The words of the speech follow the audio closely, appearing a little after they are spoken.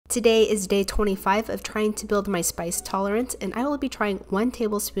Today is day 25 of trying to build my spice tolerance, and I will be trying 1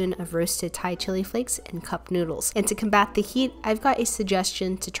 tablespoon of roasted Thai chili flakes and cup noodles. And to combat the heat, I've got a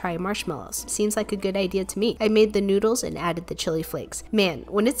suggestion to try marshmallows. Seems like a good idea to me. I made the noodles and added the chili flakes. Man,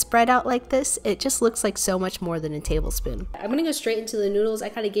 when it's spread out like this, it just looks like so much more than a tablespoon. I'm gonna go straight into the noodles. I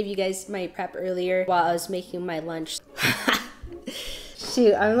kind of gave you guys my prep earlier while I was making my lunch.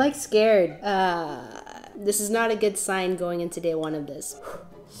 Shoot, I'm like scared. This is not a good sign going into day 1 of this.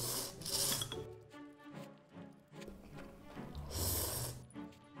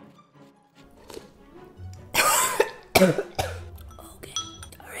 Okay,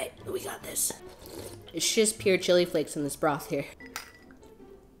 alright, we got this. It's just pure chili flakes in this broth here.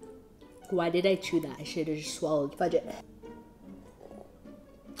 Why did I chew that? I should have just swallowed. Fudge it.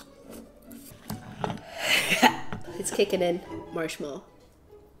 It's kicking in. Marshmallow.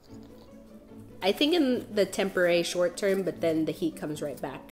 I think in the temporary short term, but then the heat comes right back.